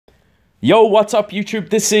Yo, what's up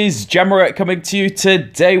YouTube? This is JamMerit coming to you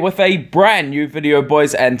today with a brand new video,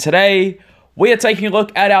 boys, and today we are taking a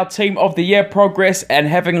look at our Team of the Year progress and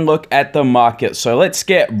having a look at the market. So let's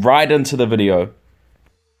get right into the video.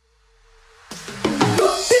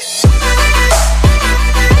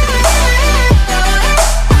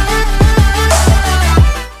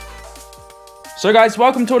 So guys,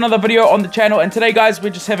 welcome to another video on the channel, and today guys, we're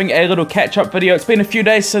just having a little catch-up video. It's been a few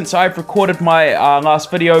days since I've recorded my last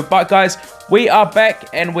video, but guys, we are back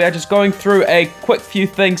and we are just going through a quick few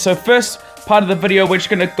things. So first part of the video, we're just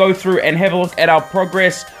going to go through and have a look at our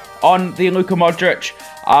progress on the Luka Modric.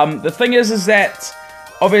 The thing is that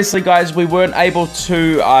obviously guys, we weren't able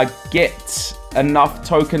to get enough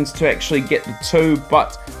tokens to actually get the 2,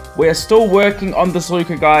 but we're still working on this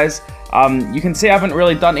Luka, guys. You can see I haven't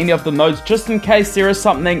really done any of the nodes, just in case there is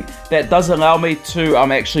something that does allow me to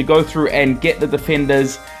actually go through and get the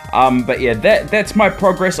defenders. But yeah, that's my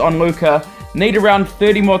progress on Luka. Need around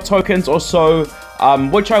 30 more tokens or so,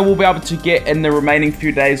 which I will be able to get in the remaining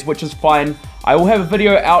few days, which is fine. I will have a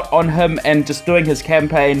video out on him and just doing his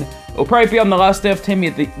campaign. It'll probably be on the last day of Team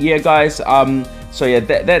of the Year, guys. So yeah,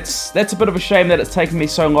 that's a bit of a shame that it's taken me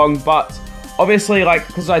so long, but obviously, like,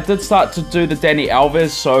 because I did start to do the Dani Alves,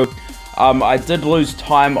 so I did lose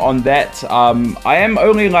time on that. I am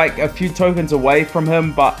only like a few tokens away from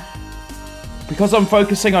him, but because I'm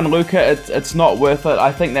focusing on Luka, it's not worth it.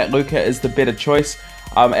 I think that Luka is the better choice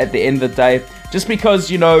at the end of the day. Just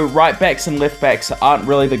because, you know, right backs and left backs aren't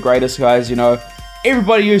really the greatest, guys. You know,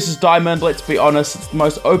 everybody uses Diamond, let's be honest. It's the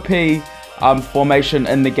most OP formation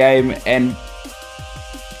in the game, and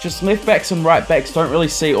just left backs and right backs don't really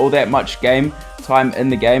see all that much game time in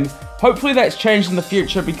the game. Hopefully that's changed in the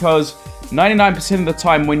future, because 99% of the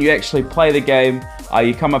time when you actually play the game,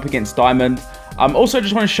 you come up against Diamond. Also,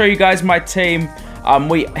 just want to show you guys my team.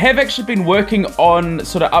 We have actually been working on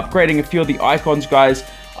sort of upgrading a few of the icons, guys.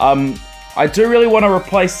 I do really want to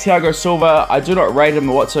replace Thiago Silva. I do not rate him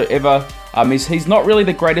whatsoever. He's not really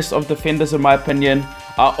the greatest of defenders in my opinion.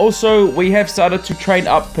 Also, we have started to train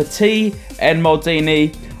up Petit and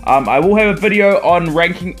Maldini. I will have a video on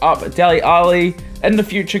ranking up Dele Alli in the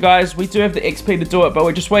future, guys. We do have the XP to do it, but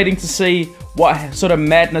we're just waiting to see what sort of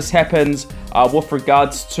madness happens with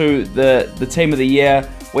regards to the Team of the Year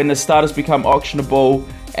when the starters become auctionable,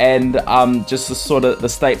 and just the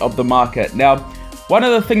state of the market. Now, one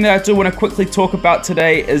other thing that I do want to quickly talk about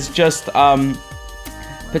today is just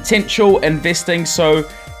potential investing. So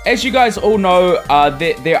as you guys all know,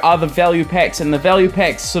 there are the value packs, and the value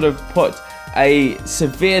packs sort of put a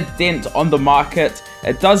severe dent on the market.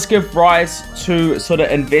 It does give rise to sort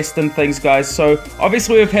of invest in things, guys. So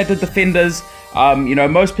obviously we've had the defenders. You know,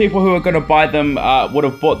 most people who are going to buy them would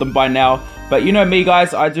have bought them by now, but you know me,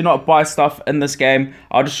 guys, I do not buy stuff in this game.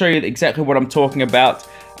 I'll just show you exactly what I'm talking about.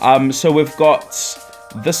 So we've got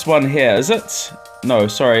this one here, is it? No,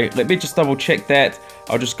 sorry, let me just double check that.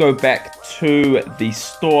 I'll just go back to the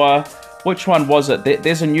store. Which one was it?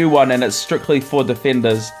 There's a new one, and it's strictly for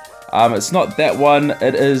defenders. It's not that one,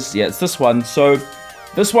 it is, yeah, it's this one. So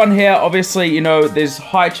this one here, obviously, you know, there's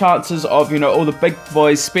high chances of, you know, all the big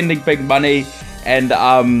boys spending big money and,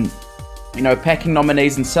 you know, packing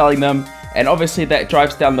nominees and selling them. And obviously that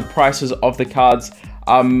drives down the prices of the cards.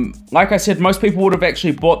 Like I said, most people would have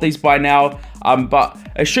actually bought these by now. But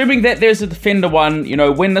assuming that there's a defender one, you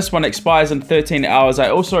know, when this one expires in 13 hours, I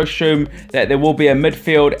also assume that there will be a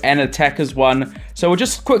midfield and attackers one. So we'll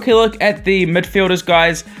just quickly look at the midfielders,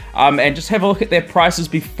 guys, and just have a look at their prices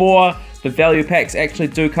before the value packs actually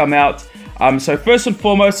do come out. So first and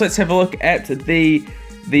foremost, let's have a look at the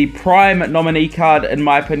prime nominee card, in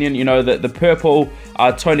my opinion, you know, the purple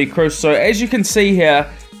Toni Kroos. So as you can see here,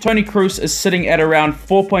 Toni Kroos is sitting at around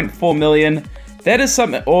 4.4 million. That is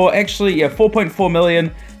something, or actually, yeah, 4.4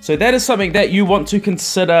 million. So that is something that you want to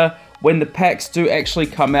consider when the packs do actually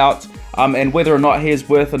come out, and whether or not he is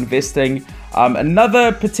worth investing.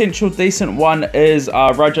 Another potential decent one is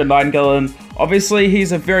Roger 9 Obviously,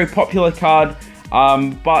 he's a very popular card,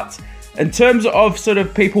 but in terms of sort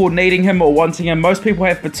of people needing him or wanting him, most people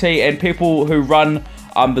have Petit, and people who run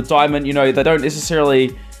the Diamond, you know, they don't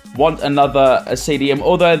necessarily want another CDM,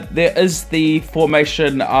 although there is the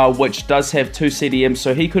formation which does have 2 CDMs,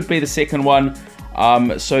 so he could be the second one.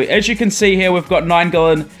 So as you can see here, we've got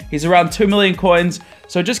 9 he's around 2 million coins,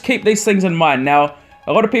 so just keep these things in mind. Now,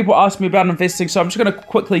 a lot of people ask me about investing, so I'm just going to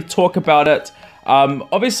quickly talk about it.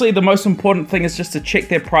 Obviously, the most important thing is just to check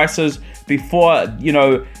their prices before, you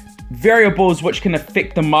know, variables which can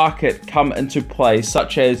affect the market come into play,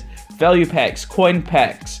 such as value packs, coin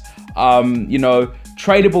packs, you know,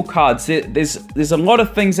 tradable cards. There's a lot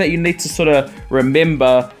of things that you need to sort of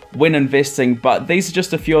remember when investing, but these are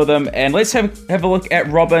just a few of them. And let's have a look at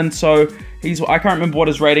Robin. So I can't remember what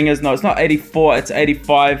his rating is. No, it's not 84, it's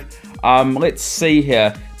 85. Let's see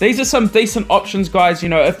here. These are some decent options, guys. You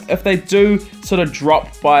know, if they do sort of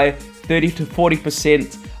drop by 30 to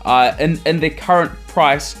 40% in their current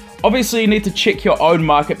price, obviously you need to check your own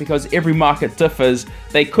market because every market differs.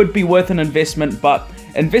 They could be worth an investment, but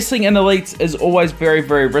investing in elites is always very,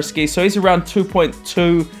 very risky. So he's around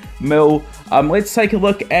 2.2 mil. Let's take a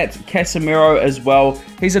look at Casemiro as well.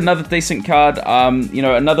 He's another decent card. You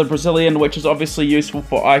know, another Brazilian, which is obviously useful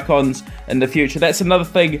for icons in the future. That's another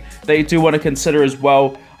thing that you do want to consider as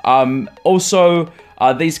well. Also,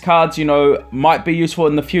 these cards, you know, might be useful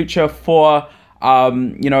in the future for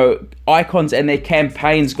you know, icons and their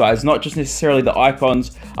campaigns, guys, not just necessarily the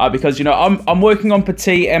icons, because, you know, I'm working on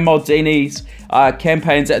Petit and Maldini's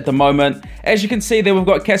campaigns at the moment. As you can see there, we've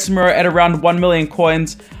got Casemiro at around 1 million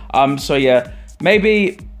coins. So yeah,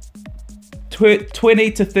 maybe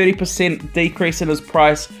 20 to 30% decrease in his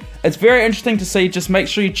price. It's very interesting to see. Just make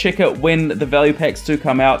sure you check it when the value packs do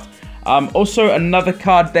come out. Also, another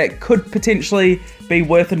card that could potentially be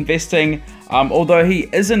worth investing, although he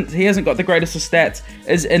hasn't got the greatest of stats,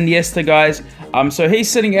 is Iniesta, guys. So he's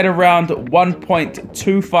sitting at around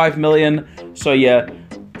 1.25 million. So yeah,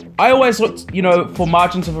 I always look, you know, for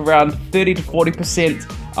margins of around 30 to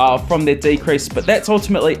 40% from their decrease, but that's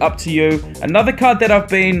ultimately up to you. Another card that I've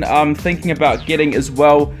been thinking about getting as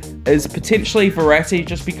well is potentially Verratti,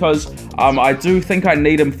 just because I do think I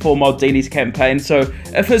need him for Maldini's campaign. So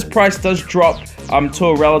if his price does drop to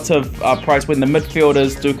a relative price when the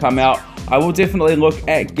midfielders do come out, I will definitely look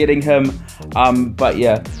at getting him. But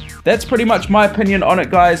yeah, that's pretty much my opinion on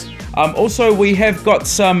it, guys. Also, we have got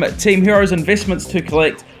some Team Heroes investments to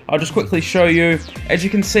collect. I'll just quickly show you. As you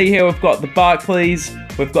can see here, we've got the Barclays,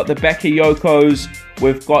 we've got the Bakayokos,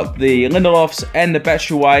 we've got the Lindelofs and the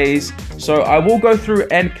Batshuayis. So I will go through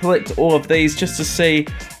and collect all of these just to see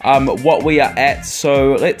what we are at.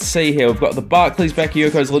 So let's see here. We've got the Barclays,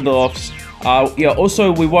 Bakayokos, Lindelofs. Yeah,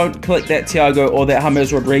 also we won't collect that Thiago or that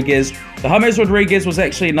James Rodriguez. The James Rodriguez was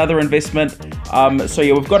actually another investment. So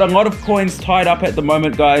yeah, we've got a lot of coins tied up at the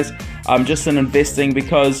moment, guys. Just in investing,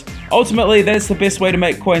 because ultimately that's the best way to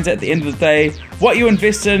make coins at the end of the day. What you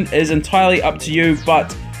invest in is entirely up to you,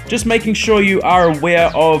 but just making sure you are aware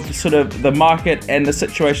of sort of the market and the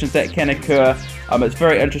situations that can occur. It's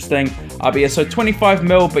very interesting. But yeah, so 25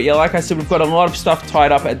 mil, but yeah, like I said, we've got a lot of stuff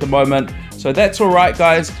tied up at the moment. So that's all right,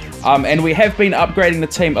 guys. And we have been upgrading the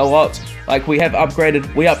team a lot. Like we upgraded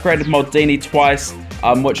Maldini twice,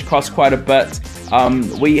 which cost quite a bit.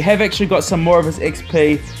 We have actually got some more of his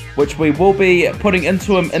XP, which we will be putting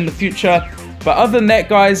into him in the future. But other than that,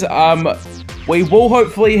 guys, we will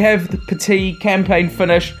hopefully have the Petit campaign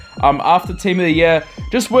finished after Team of the Year.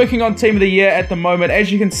 Just working on Team of the Year at the moment.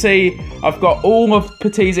 As you can see, I've got all of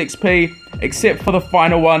Petit's XP except for the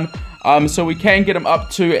final one. So we can get him up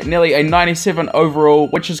to nearly a 97 overall,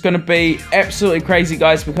 which is going to be absolutely crazy,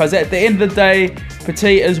 guys, because at the end of the day,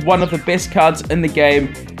 Petit is one of the best cards in the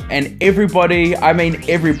game, and everybody, I mean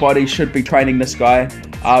everybody, should be training this guy.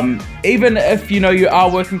 Even if, you know, you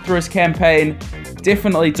are working through his campaign,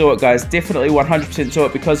 definitely do it, guys. Definitely 100% do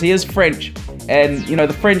it, because he is French, and, you know,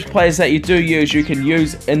 the French players that you do use, you can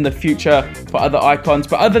use in the future for other icons.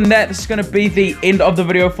 But other than that, this is going to be the end of the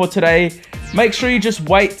video for today. Make sure you just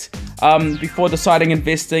wait before deciding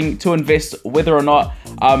to invest whether or not.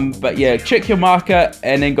 But yeah, check your market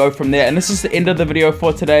and then go from there. And this is the end of the video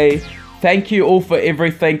for today. Thank you all for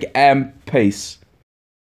everything, and peace.